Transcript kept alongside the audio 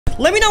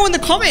Let me know in the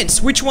comments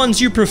which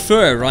ones you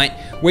prefer, right?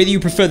 Whether you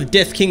prefer the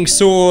Death King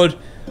sword,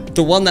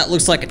 the one that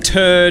looks like a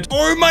turd.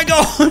 Oh my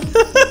god!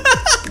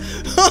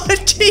 Oh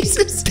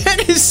Jesus,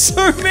 that is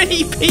so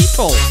many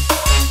people!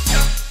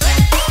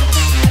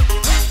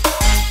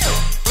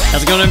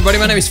 How's it going, everybody?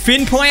 My name is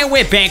Fynnpire.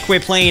 We're back.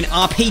 We're playing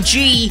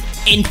RPG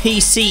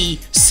NPC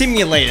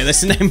Simulator.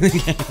 That's the name of the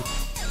game.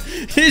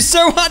 It is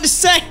so hard to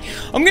say.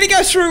 I'm gonna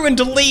go through and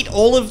delete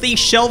all of these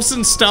shelves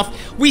and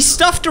stuff we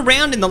stuffed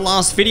around in the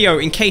last video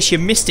in case you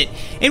missed it.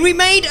 And we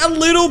made a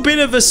little bit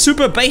of a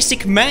super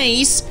basic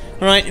maze,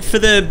 right, for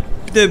the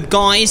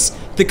guys,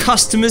 the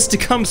customers to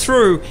come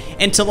through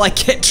and to like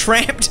get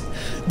trapped.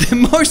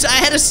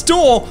 I had a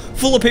store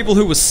full of people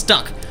who were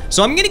stuck.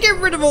 So I'm gonna get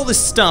rid of all this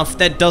stuff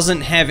that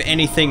doesn't have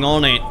anything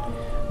on it.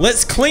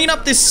 Let's clean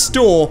up this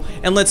store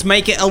and let's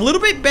make it a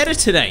little bit better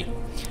today.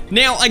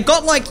 Now, I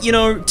got like, you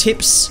know,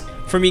 tips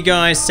from you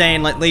guys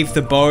saying like leave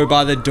the bow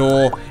by the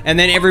door and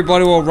then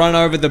everybody will run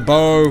over the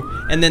bow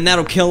and then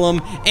that'll kill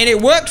them. And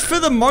it worked for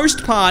the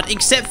most part,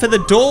 except for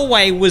the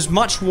doorway was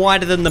much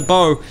wider than the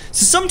bow.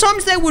 So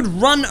sometimes they would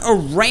run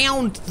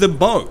around the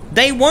bow.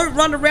 They won't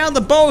run around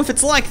the bow if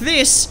it's like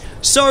this.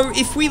 So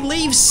if we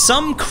leave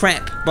some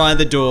crap by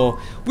the door,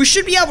 we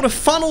should be able to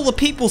funnel the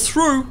people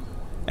through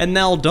and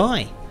they'll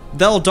die.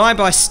 They'll die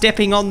by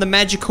stepping on the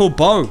magical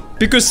bow.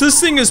 Because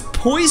this thing is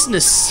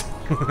poisonous.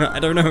 I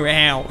don't know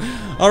how.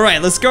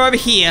 Alright, let's go over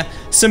here.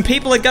 Some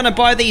people are gonna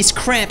buy these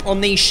crap on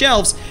these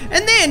shelves.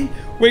 And then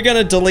we're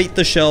gonna delete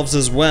the shelves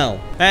as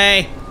well.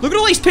 Hey, look at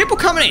all these people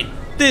coming in.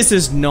 This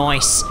is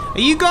nice. Are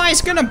you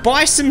guys gonna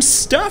buy some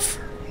stuff?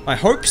 I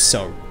hope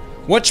so.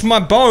 Watch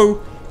my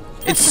bow.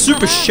 It's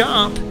super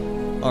sharp.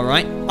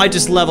 Alright, I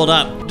just leveled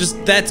up.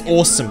 That's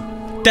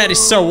awesome. That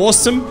is so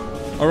awesome.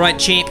 Alright,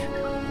 champ.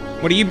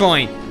 What are you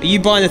buying? Are you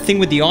buying the thing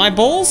with the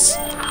eyeballs?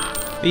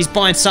 He's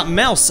buying something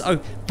else. Oh,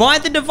 by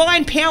the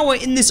divine power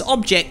in this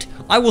object,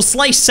 I will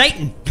slay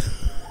Satan.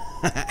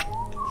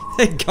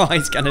 The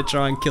guy's gonna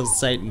try and kill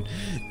Satan.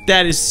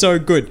 That is so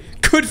good.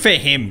 Good for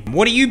him.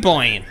 What are you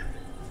buying?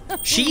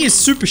 She is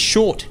super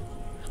short.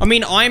 I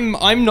mean,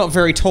 I'm not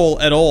very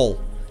tall at all.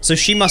 So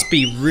she must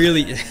be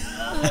really...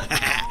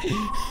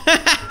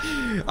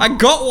 I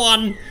got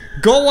one.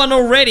 Got one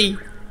already.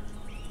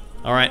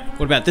 Alright,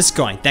 what about this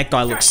guy? That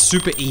guy looks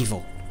super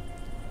evil.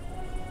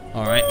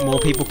 Alright, more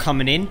people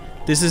coming in.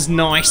 This is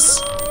nice.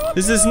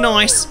 This is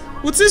nice.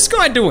 What's this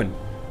guy doing?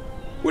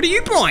 What are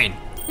you buying?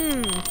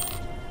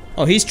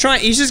 Oh, he's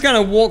just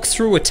gonna walk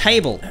through a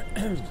table.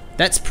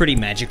 That's pretty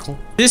magical.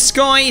 This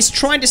guy is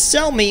trying to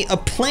sell me a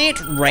plant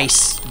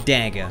race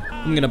dagger.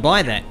 I'm gonna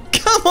buy that.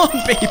 Come on,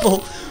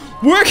 people.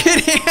 Work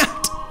it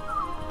out.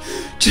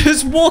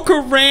 Just walk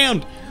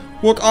around.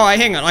 Walk. Oh,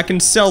 hang on. I can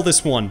sell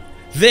this one.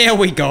 There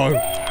we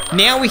go.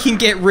 Now we can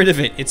get rid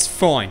of it. It's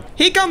fine.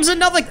 Here comes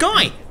another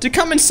guy to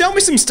come and sell me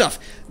some stuff.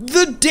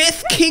 The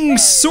Death King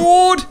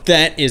sword.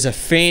 That is a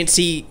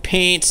fancy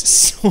pants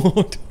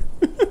sword.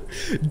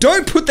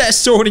 Don't put that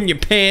sword in your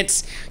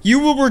pants. You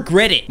will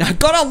regret it. Now, I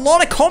got a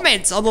lot of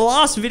comments on the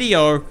last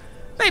video.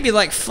 Maybe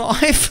like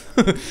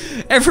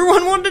 5.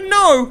 Everyone wanted to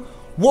know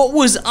what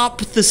was up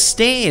the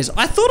stairs.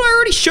 I thought I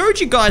already showed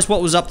you guys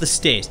what was up the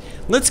stairs.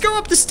 Let's go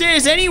up the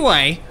stairs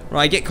anyway.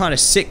 Right, I get kind of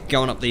sick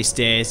going up these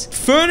stairs.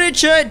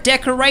 Furniture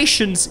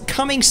decorations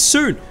coming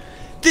soon.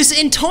 This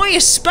entire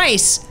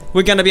space,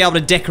 we're going to be able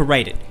to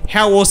decorate it.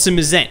 How awesome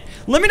is that?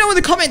 Let me know in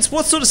the comments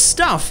what sort of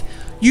stuff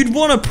you'd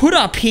want to put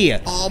up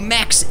here. Oh,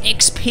 max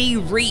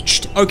XP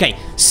reached. Okay,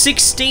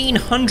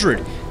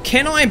 1600.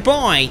 Can I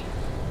buy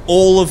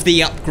all of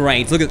the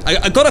upgrades? Look at,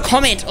 I got a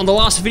comment on the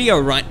last video,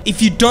 right?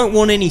 If you don't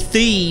want any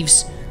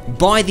thieves,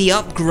 buy the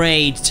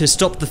upgrade to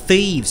stop the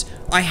thieves.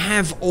 I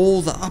have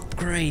all the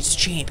upgrades,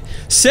 champ.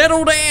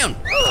 Settle down.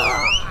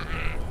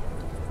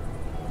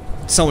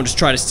 Someone just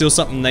tried to steal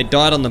something and they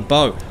died on the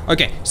bow.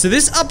 Okay, so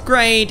this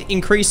upgrade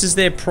increases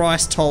their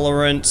price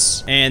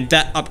tolerance and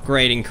that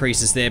upgrade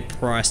increases their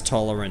price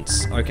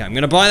tolerance. Okay, I'm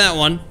gonna buy that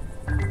one.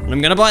 And I'm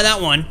gonna buy that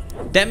one.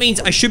 That means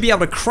I should be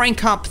able to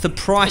crank up the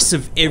price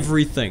of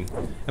everything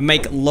and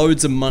make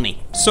loads of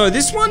money. So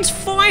this one's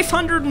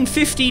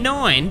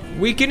 559.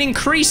 We can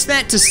increase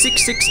that to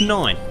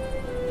 669.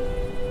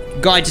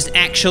 Guy just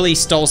actually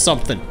stole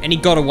something and he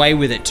got away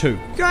with it too.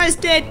 Guy's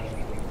dead.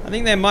 I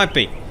think they might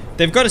be.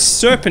 They've got a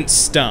serpent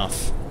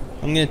staff.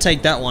 I'm gonna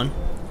take that one.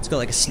 It's got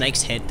like a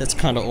snake's head. That's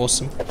kind of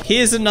awesome.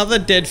 Here's another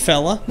dead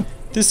fella.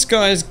 This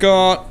guy's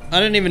got, I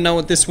don't even know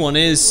what this one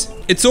is.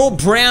 It's all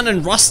brown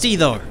and rusty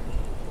though.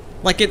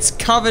 Like it's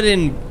covered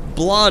in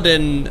blood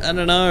and, I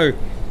don't know,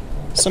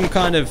 some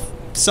kind of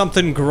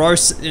something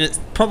gross, and it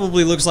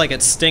probably looks like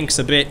it stinks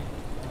a bit.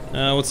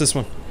 What's this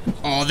one?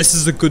 Oh, this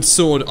is a good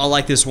sword. I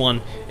like this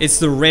one. It's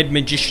the Red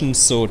Magician's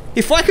sword.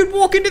 If I could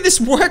walk into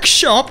this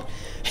workshop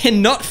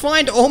and not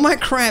find all my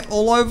crap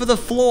all over the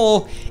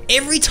floor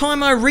every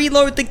time I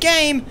reload the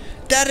game,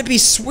 that'd be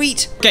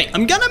sweet. Okay,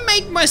 I'm gonna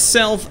make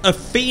myself a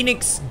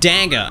Phoenix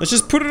dagger. Let's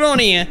just put it on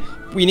here.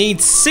 We need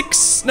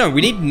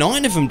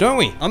 9 of them, don't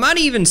we? I might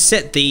even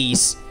set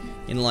these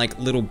in like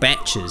little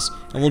batches,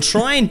 and we'll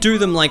try and do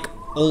them like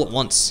all at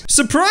once.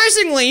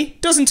 Surprisingly,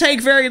 doesn't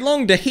take very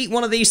long to heat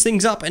one of these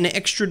things up an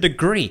extra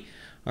degree.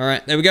 All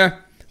right, there we go.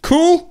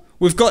 Cool.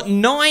 We've got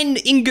 9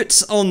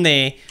 ingots on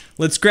there.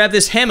 Let's grab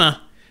this hammer.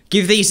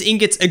 Give these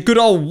ingots a good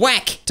old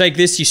whack. Take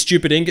this, you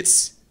stupid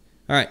ingots.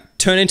 All right,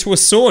 turn into a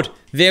sword.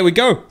 There we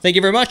go. Thank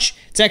you very much.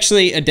 It's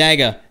actually a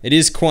dagger. It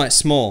is quite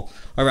small.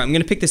 All right, I'm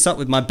gonna pick this up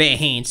with my bare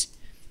hands.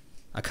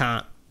 I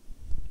can't.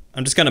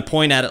 I'm just gonna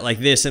point at it like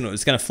this and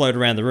it's gonna float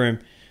around the room.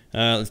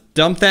 Let's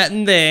dump that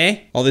in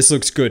there. Oh, this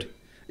looks good.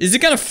 Is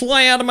it gonna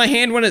fly out of my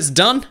hand when it's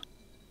done?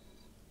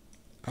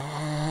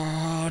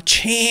 Oh,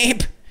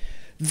 champ.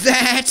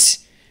 That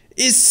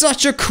is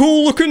such a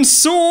cool looking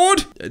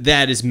sword.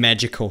 That is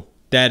magical.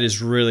 That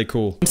is really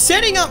cool. I'm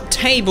setting up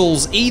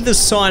tables either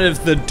side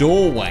of the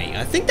doorway.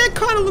 I think that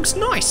kind of looks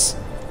nice.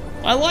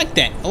 I like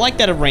that. I like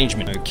that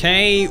arrangement.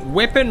 Okay,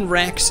 weapon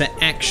racks are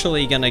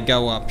actually gonna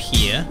go up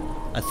here.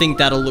 I think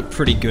that'll look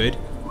pretty good.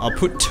 I'll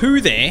put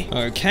 2 there.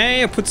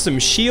 Okay, I'll put some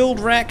shield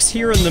racks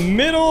here in the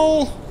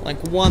middle.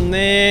 Like 1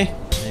 there,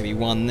 maybe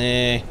 1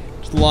 there.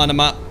 Just line them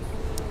up.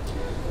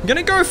 I'm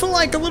gonna go for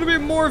like a little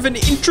bit more of an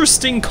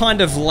interesting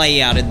kind of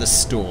layout in the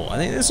store. I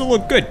think this will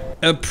look good.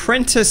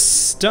 Apprentice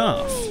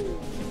staff.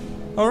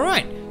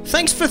 Alright,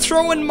 thanks for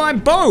throwing my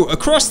bow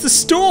across the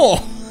store.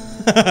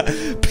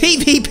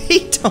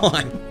 PvP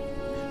time.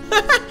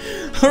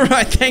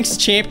 Alright, thanks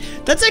champ.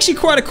 That's actually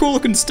quite a cool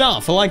looking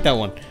staff. I like that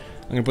one.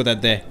 I'm gonna put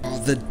that there. Oh,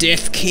 the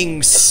Death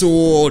King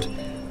sword.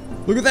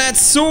 Look at that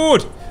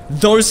sword.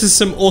 Those are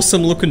some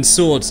awesome looking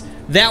swords.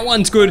 That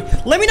one's good.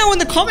 Let me know in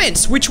the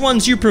comments which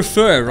ones you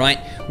prefer, right?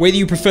 Whether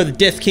you prefer the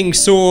Death King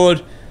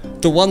sword,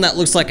 the one that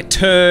looks like a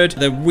turd,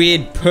 the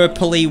weird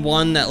purpley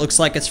one that looks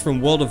like it's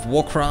from World of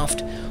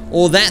Warcraft,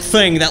 or that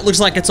thing that looks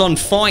like it's on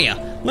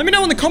fire. Let me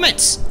know in the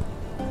comments.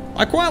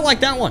 I quite like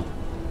that one.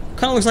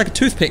 Kind of looks like a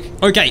toothpick.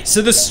 Okay,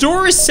 so the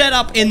store is set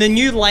up in the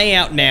new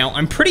layout now.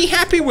 I'm pretty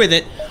happy with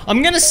it.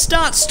 I'm gonna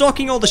start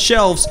stocking all the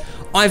shelves.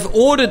 I've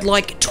ordered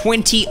like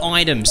 20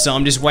 items, so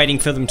I'm just waiting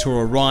for them to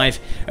arrive.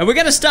 And we're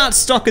gonna start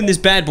stocking this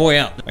bad boy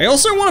up. I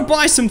also want to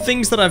buy some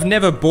things that I've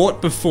never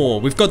bought before.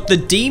 We've got the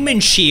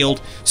demon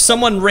shield.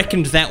 Someone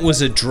reckoned that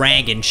was a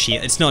dragon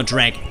shield. It's not a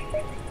dragon.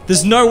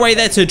 There's no way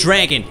that's a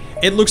dragon.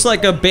 It looks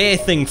like a bear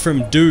thing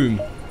from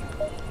Doom.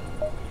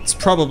 It's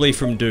probably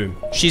from Doom.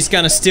 She's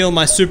gonna steal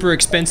my super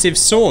expensive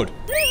sword.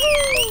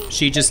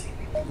 She just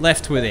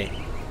left with it.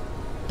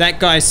 That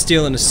guy's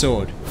stealing a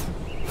sword.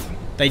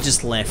 They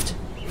just left.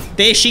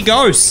 There she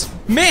goes.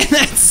 Man,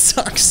 that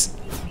sucks.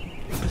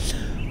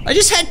 I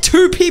just had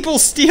 2 people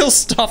steal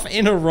stuff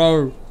in a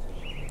row.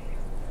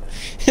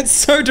 It's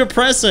so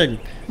depressing.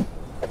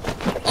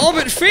 Oh,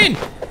 but Finn,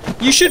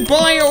 you should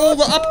buy all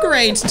the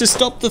upgrades to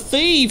stop the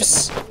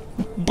thieves.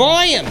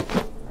 Buy them.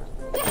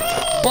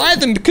 Buy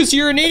them because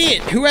you're an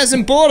idiot who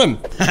hasn't bought them.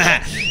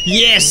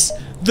 Yes,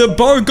 the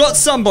bow got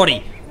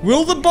somebody.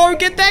 Will the bow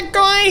get that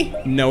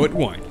guy? No, it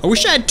won't. I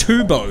wish I had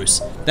 2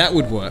 bows. That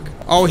would work.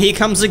 Oh, here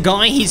comes a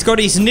guy. He's got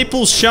his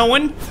nipples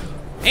showing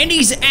and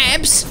his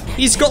abs.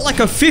 He's got like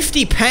a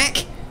 50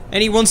 pack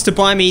and he wants to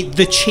buy me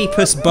the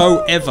cheapest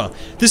bow ever.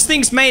 This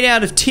thing's made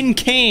out of tin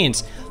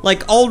cans,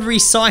 like old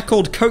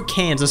recycled Coke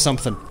cans or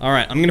something. All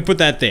right, I'm gonna put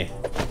that there.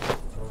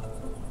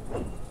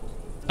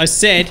 I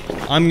said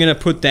I'm gonna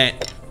put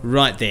that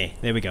right there.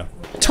 There we go.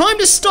 Time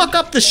to stock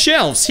up the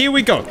shelves. Here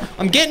we go.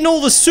 I'm getting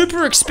all the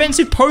super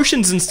expensive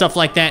potions and stuff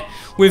like that.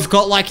 We've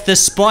got like the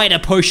spider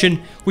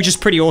potion, which is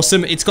pretty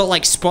awesome. It's got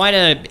like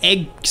spider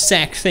egg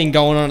sac thing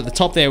going on at the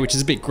top there, which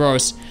is a bit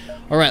gross.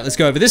 All right, let's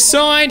go over this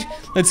side.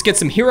 Let's get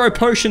some hero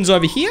potions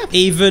over here.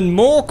 Even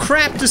more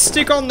crap to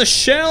stick on the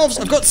shelves.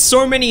 I've got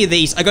so many of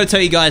these. I gotta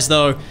tell you guys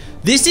though,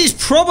 this is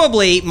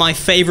probably my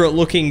favorite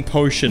looking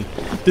potion.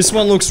 This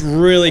one looks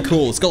really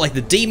cool. It's got like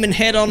the demon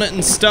head on it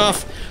and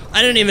stuff.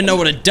 I don't even know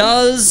what it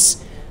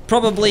does.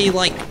 Probably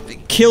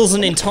like kills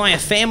an entire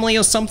family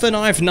or something.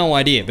 I have no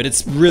idea, but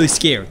it's really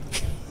scary.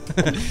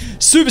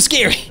 Super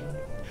scary.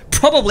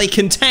 Probably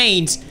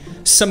contains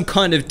some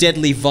kind of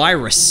deadly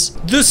virus.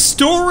 The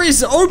store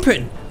is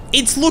open.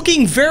 It's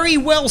looking very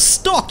well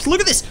stocked.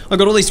 Look at this. I've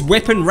got all these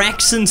weapon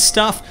racks and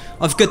stuff.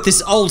 I've got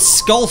this old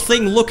skull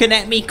thing looking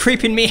at me,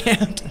 creeping me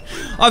out.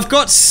 I've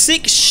got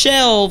 6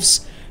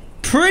 shelves,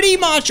 pretty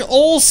much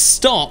all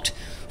stocked,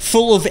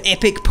 full of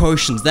epic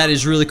potions. That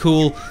is really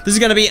cool. This is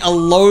gonna be a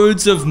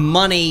loads of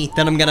money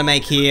that I'm gonna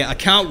make here. I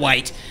can't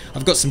wait.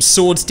 I've got some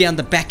swords down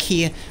the back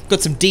here. I've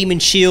got some demon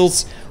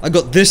shields. I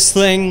got this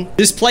thing.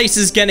 This place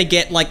is gonna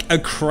get like a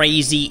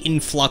crazy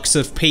influx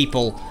of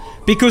people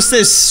because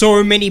there's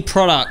so many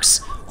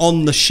products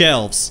on the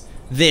shelves.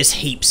 There's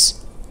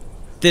heaps.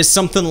 There's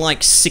something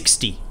like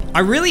 60. I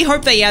really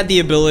hope they add the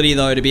ability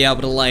though to be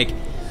able to like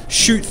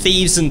shoot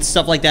thieves and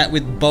stuff like that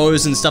with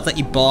bows and stuff that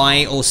you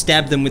buy, or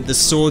stab them with the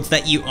swords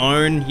that you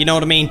own, you know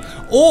what I mean?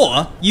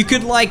 Or you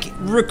could like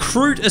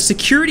recruit a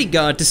security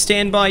guard to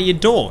stand by your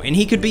door and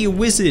he could be a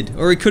wizard,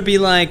 or he could be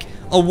like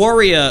a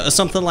warrior or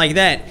something like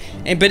that,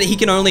 but he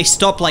can only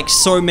stop like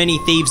so many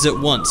thieves at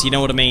once, you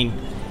know what I mean?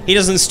 He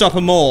doesn't stop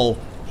them all,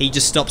 he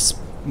just stops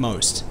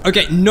most.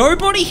 Okay,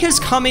 nobody has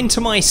come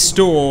into my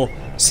store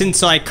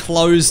since I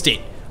closed it.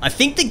 I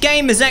think the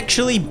game is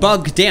actually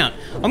bugged out.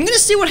 I'm gonna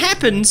see what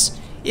happens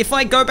if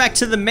I go back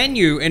to the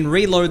menu and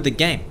reload the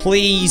game.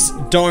 Please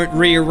don't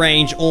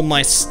rearrange all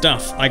my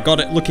stuff. I got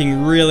it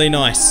looking really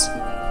nice.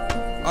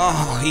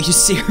 Oh, are you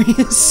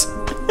serious?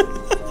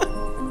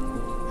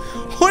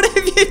 What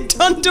have you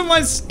done to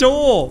my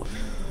store?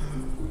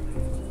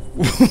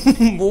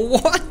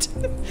 What?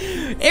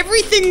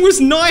 Everything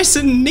was nice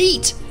and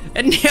neat,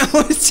 and now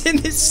it's in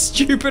this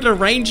stupid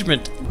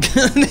arrangement.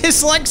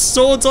 There's like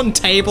swords on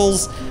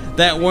tables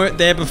that weren't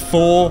there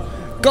before.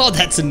 God,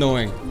 that's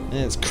annoying.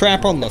 There's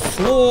crap on the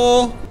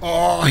floor.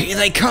 Oh, here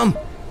they come.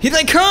 Here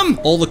they come.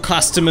 All the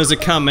customers are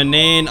coming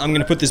in. I'm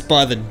gonna put this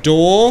by the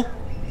door.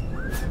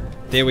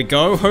 There we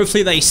go.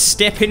 Hopefully they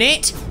step in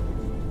it.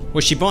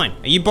 What's she buying?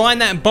 Are you buying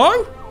that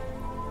bow?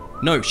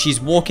 No,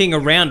 she's walking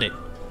around it.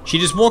 She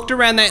just walked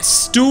around that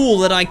stool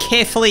that I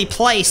carefully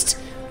placed.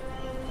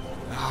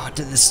 Oh,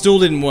 the stool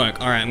didn't work.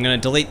 All right, I'm gonna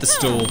delete the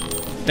stool.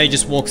 They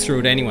just walked through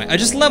it anyway. I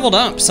just leveled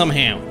up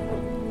somehow.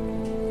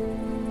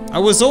 I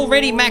was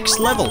already max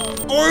level.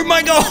 Oh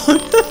my god!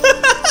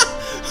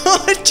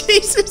 Oh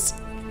Jesus!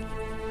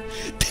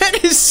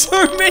 That is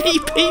so many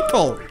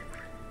people.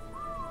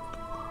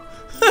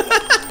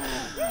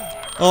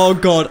 Oh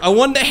god, I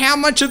wonder how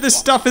much of this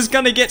stuff is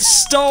gonna get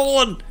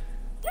stolen.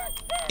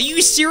 Are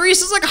you serious?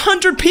 There's like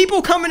 100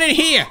 people coming in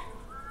here.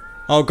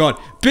 Oh god,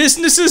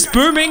 business is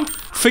booming.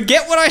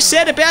 Forget what I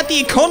said about the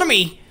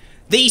economy.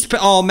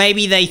 Oh,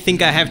 maybe they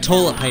think I have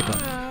toilet paper.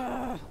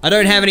 I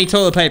don't have any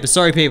toilet paper,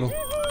 sorry people.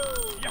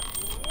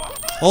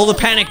 All the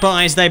panic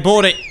buys, they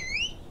bought it.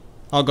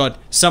 Oh god,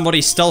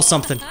 somebody stole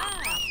something.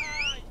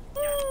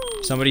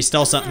 Somebody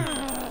stole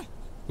something.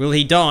 Will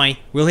he die?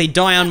 Will he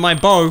die on my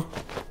bow?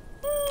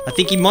 I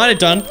think he might have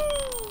done.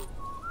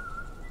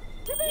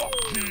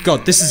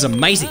 God, this is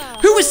amazing.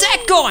 Who was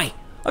that guy?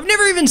 I've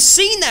never even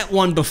seen that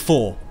one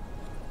before.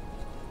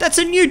 That's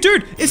a new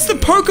dude. It's the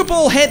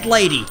Pokeball head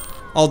lady.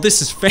 Oh,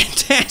 this is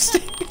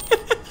fantastic.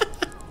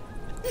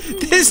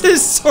 This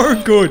is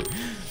so good.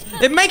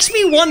 It makes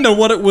me wonder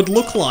what it would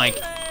look like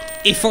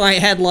if I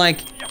had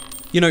like,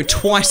 you know,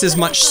 twice as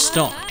much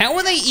stock. How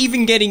are they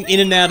even getting in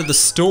and out of the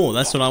store?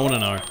 That's what I want to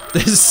know.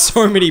 There's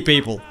so many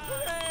people.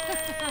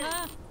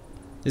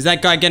 Is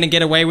that guy gonna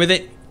get away with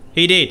it?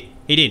 He did.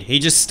 He did. He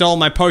just stole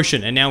my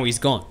potion and now he's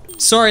gone.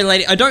 Sorry,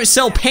 lady. I don't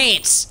sell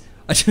pants.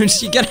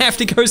 You're gonna have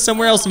to go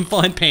somewhere else and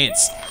find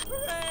pants.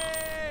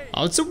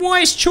 Oh, it's a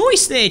wise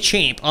choice there,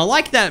 champ. I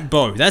like that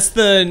bow. That's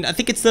the, I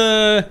think it's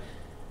the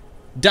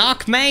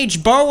Dark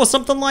Mage bow or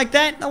something like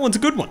that. That one's a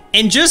good one.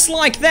 And just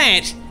like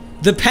that,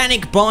 the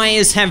panic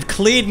buyers have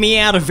cleared me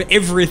out of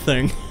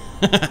everything.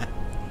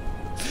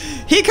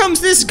 Here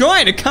comes this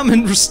guy to come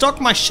and restock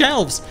my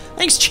shelves.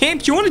 Thanks,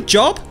 champ. Do you want a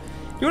job?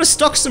 You want to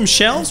stock some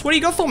shelves? What do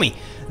you got for me?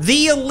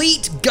 The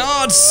Elite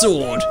Guard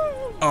Sword.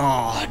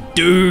 Oh,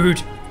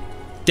 dude.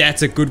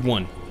 That's a good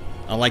one.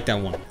 I like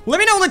that one. Let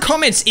me know in the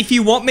comments if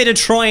you want me to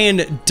try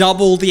and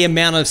double the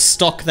amount of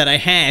stock that I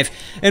have,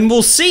 and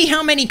we'll see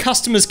how many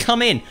customers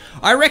come in.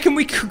 I reckon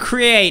we could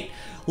create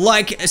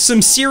like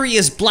some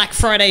serious Black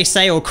Friday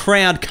sale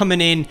crowd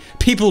coming in,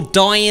 people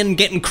dying,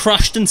 getting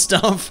crushed and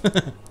stuff.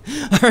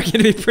 I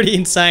reckon it'd be pretty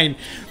insane.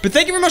 But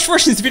thank you very much for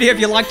watching this video. If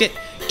you liked it,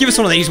 give us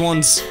one of these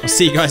ones. I'll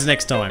see you guys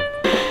next time.